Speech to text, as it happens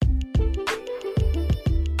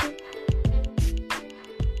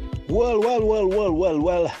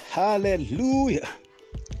Well. Hallelujah.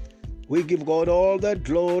 We give God all the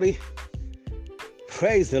glory.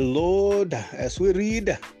 Praise the Lord. As we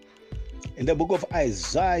read in the book of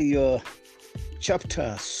Isaiah,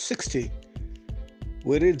 chapter 60,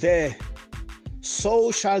 we read there,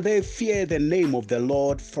 "So shall they fear the name of the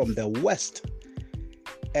Lord from the west,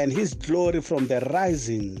 and his glory from the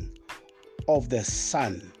rising of the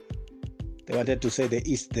sun." They wanted to say the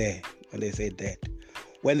east there when they said that.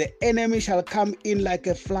 "When the enemy shall come in like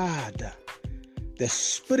a flood, the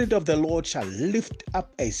Spirit of the Lord shall lift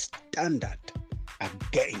up a standard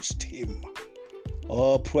against him."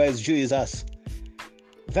 Oh, praise Jesus.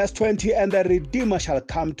 Verse 20, "And the Redeemer shall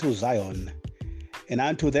come to Zion, and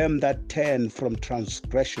unto them that turn from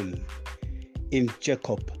transgression in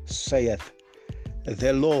Jacob, saith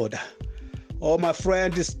the Lord." Oh, my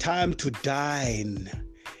friend, it's time to dine.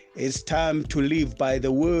 It's time to live by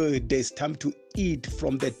the word. It's time to eat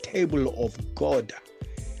from the table of God.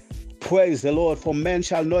 Praise the Lord. For man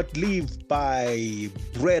shall not live by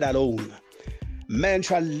bread alone. Man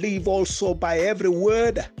shall live also by every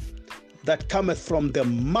word that cometh from the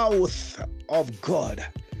mouth of God.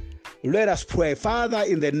 Let us pray. Father,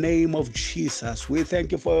 in the name of Jesus, we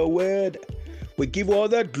thank you for your word. We give all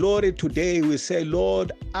the glory today. We say,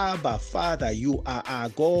 Lord, Abba, Father, you are our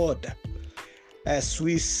God. As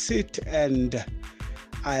we sit and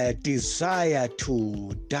desire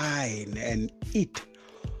to dine and eat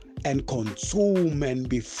and consume and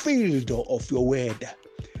be filled of your word.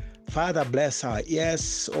 Father, bless our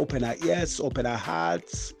ears, open our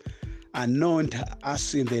hearts, anoint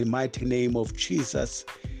us in the mighty name of Jesus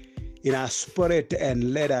in our spirit,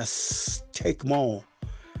 and let us take more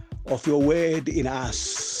of your word in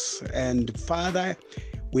us. And Father,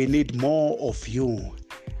 we need more of you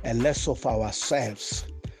and less of ourselves.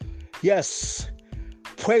 Yes,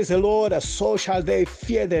 praise the Lord. So shall they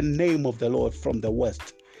fear the name of the Lord from the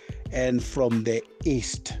west and from the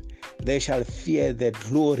east. They shall fear the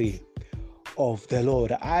glory of the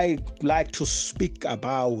Lord. I like to speak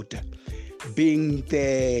about being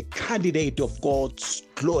the candidate of God's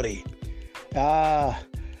glory.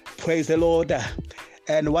 Praise the Lord.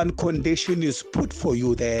 And one condition is put for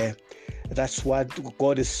you there. That's what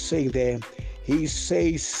God is saying there. He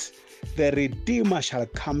says, the Redeemer shall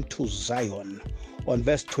come to Zion. On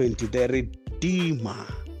verse 20, the Redeemer,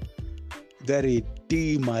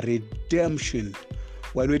 redemption.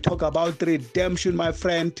 When we talk about redemption, my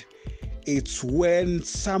friend, it's when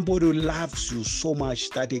somebody loves you so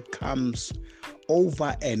much that it comes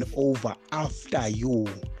over and over after you,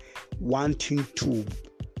 wanting to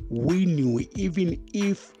win you, even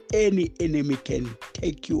if any enemy can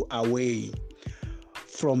take you away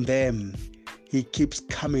from them. He keeps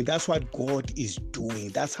coming. That's what God is doing.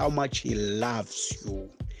 That's how much he loves you.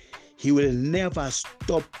 He will never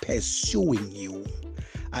stop pursuing you.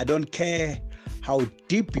 I don't care how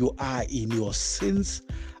deep you are in your sins.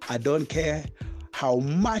 I don't care how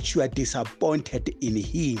much you are disappointed in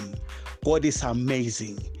him. God is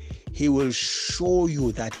amazing. He will show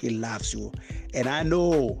you that he loves you. And I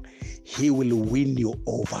know he will win you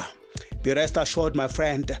over. Be rest assured, my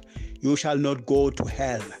friend, you shall not go to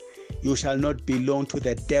hell. You shall not belong to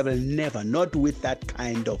the devil, never, not with that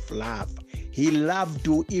kind of love. He loved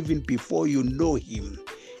you even before you know him.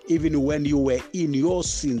 Even when you were in your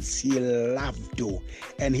sins, he loved you.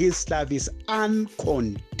 And his love is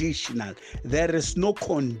unconditional. There is no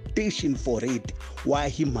condition for it why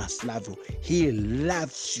he must love you. He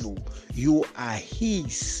loves you. You are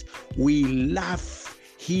his. We love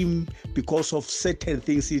him because of certain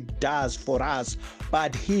things he does for us,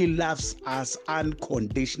 but he loves us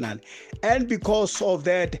unconditional. And because of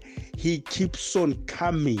that, he keeps on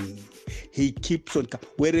coming. He keeps on coming.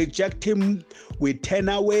 We reject him, we turn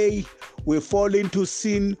away, we fall into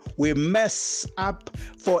sin, we mess up.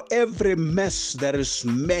 For every mess, there is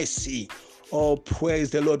mercy. Oh,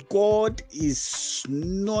 praise the Lord. God is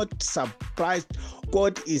not surprised.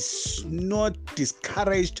 God is not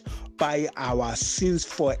discouraged by our sins.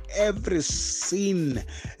 For every sin,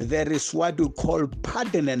 there is what we call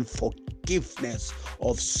pardon and forgiveness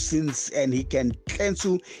of sins, and he can cleanse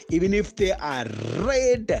you even if they are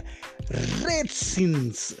red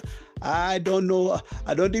sins. I don't know.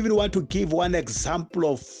 I don't even want to give one example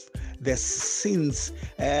of the sins.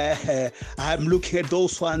 I'm looking at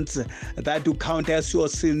those ones that do count as your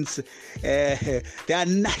sins. They are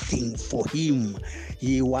nothing for him.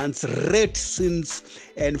 He wants red sins,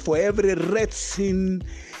 and for every red sin,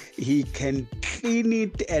 he can clean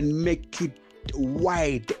it and make it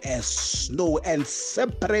white as snow and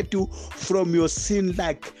separate you from your sin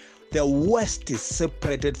like The west is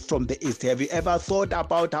separated from the east. Have you ever thought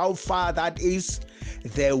about how far that is?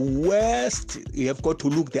 The west, you have got to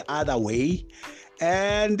look the other way.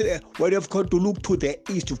 And when you've got to look to the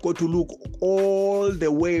east, you've got to look all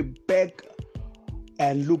the way back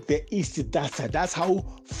and look the east. That's how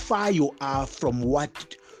far you are from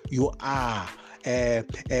what you are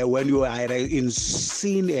when you are in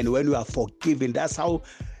sin and when you are forgiven. That's how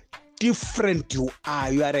different you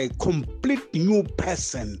are. You are a complete new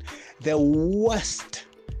person. The west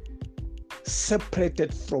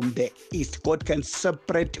separated from the east. God can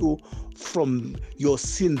separate you from your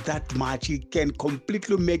sin that much. He can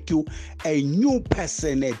completely make you a new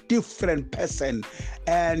person, a different person,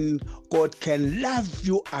 and God can love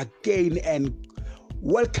you again and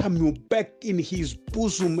welcome you back in his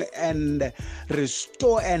bosom and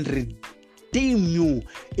restore and redeem you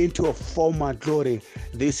into a former glory.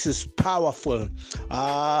 This is powerful.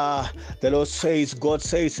 The Lord says, God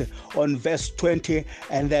says on verse 20,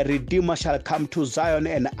 and the Redeemer shall come to Zion,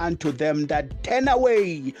 and unto them that turn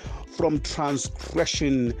away from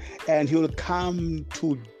transgression, and he will come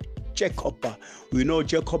to Jacob. We know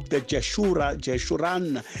Jacob, the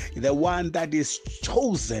Jeshurun, the one that is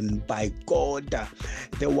chosen by God,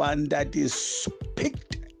 the one that is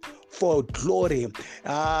picked for glory.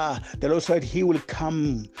 The Lord said he will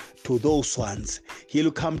come to those ones. He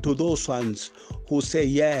will come to those ones who say,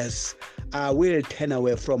 yes, I will turn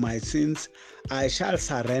away from my sins. I shall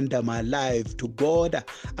surrender my life to God.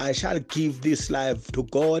 I shall give this life to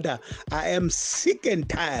God. I am sick and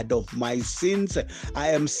tired of my sins. I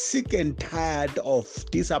am sick and tired of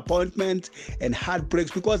disappointment and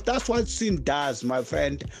heartbreaks, because that's what sin does, my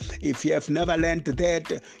friend. If you have never learned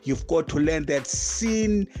that, you've got to learn that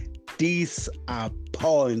sin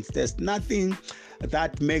disappoints. There's nothing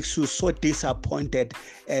that makes you so disappointed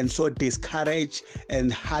and so discouraged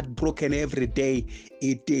and heartbroken every day.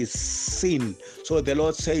 It is sin. So the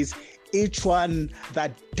Lord says, each one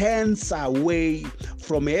that turns away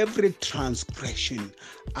from every transgression,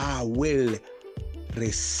 I will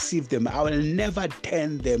receive them. I will never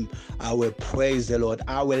turn them away. Praise the Lord.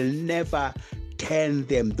 I will never turn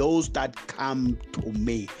them. Those that come to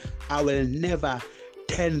me, I will never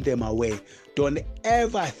turn them away. Don't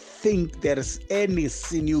ever think there is any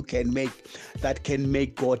sin you can make that can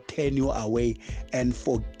make God turn you away and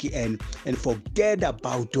forget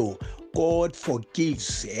about you. God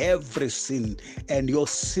forgives every sin, and your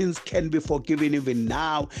sins can be forgiven even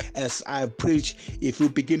now as I preach. If you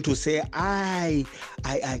begin to say, I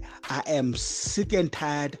am sick and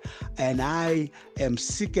tired, and I am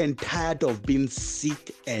sick and tired of being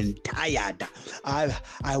sick and tired. I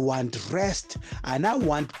want rest, and I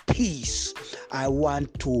want peace. I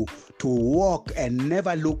want to walk and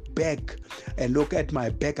never look back and look at my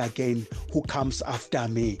back again. Who comes after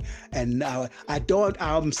me? And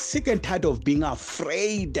I'm sick and tired of being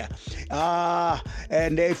afraid.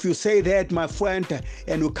 And if you say that, my friend,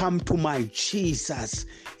 and you come to my Jesus,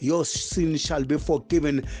 your sin shall be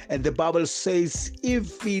forgiven. And the Bible says,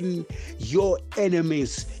 even your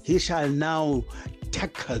enemies, he shall now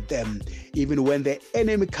tackle them. Even when the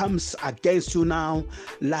enemy comes against you now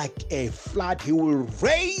like a flood, he will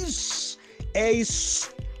raise a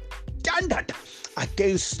standard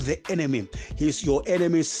against the enemy. Your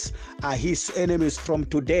enemies are his enemies from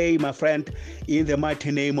today, my friend, in the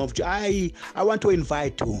mighty name of Jesus. I want to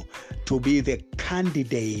invite you to be the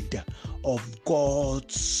candidate of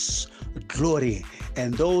God's glory,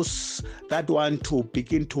 and those that want to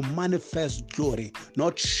begin to manifest glory,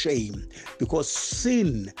 not shame, because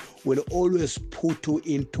sin will always put you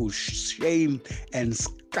into shame and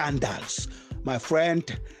scandals. My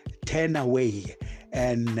friend, turn away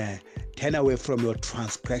and turn away from your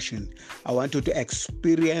transgression. I want you to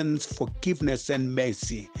experience forgiveness and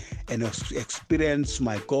mercy, and experience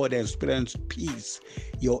my God, and experience peace.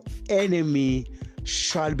 Your enemy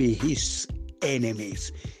shall be his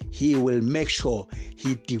enemies. He will make sure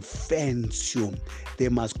he defends you. They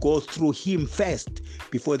must go through him first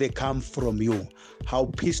before they come from you. How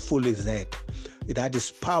peaceful is that? That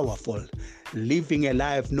is powerful. Living a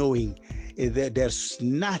life knowing that there's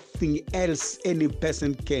nothing else any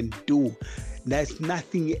person can do. There's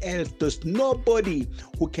nothing else. There's nobody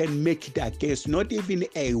who can make it against, not even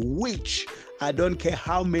a witch. I don't care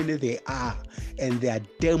how many they are, and they are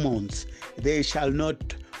demons. They shall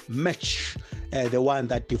not match the one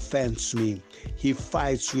that defends me. He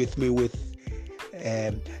fights with me with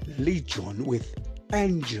legion, with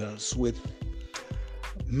angels, with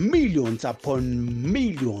millions upon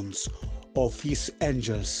millions of his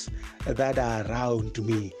angels that are around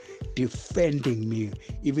me, defending me.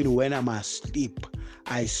 Even when I'm asleep,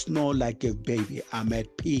 I snore like a baby. I'm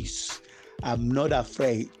at peace. I'm not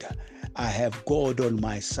afraid. I have God on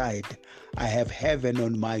my side. I have heaven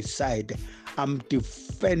on my side. I'm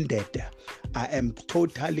defended. I am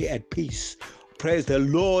totally at peace. Praise the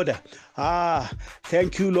Lord.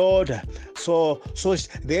 Thank you, Lord. So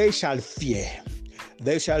they shall fear.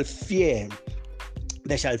 They shall fear.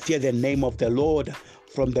 They shall fear the name of the Lord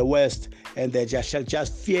from the west, and they shall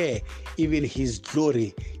just fear even his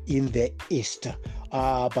glory in the east.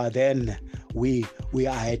 But then we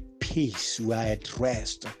are at peace. We are at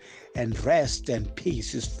rest. And rest and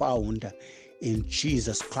peace is found in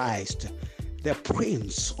Jesus Christ, the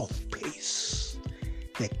Prince of Peace.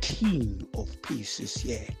 The King of Peace is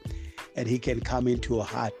here. And he can come into your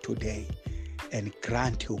heart today and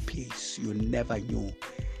grant you peace. You never knew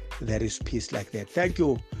there is peace like that. Thank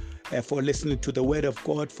you for listening to the word of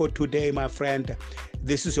God for today, my friend.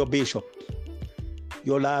 This is your bishop,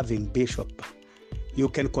 your loving bishop. You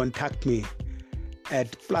can contact me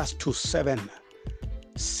at +27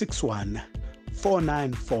 61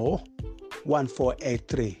 494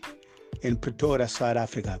 1483 in Pretoria, South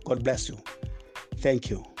Africa. God bless you. Thank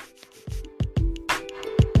you.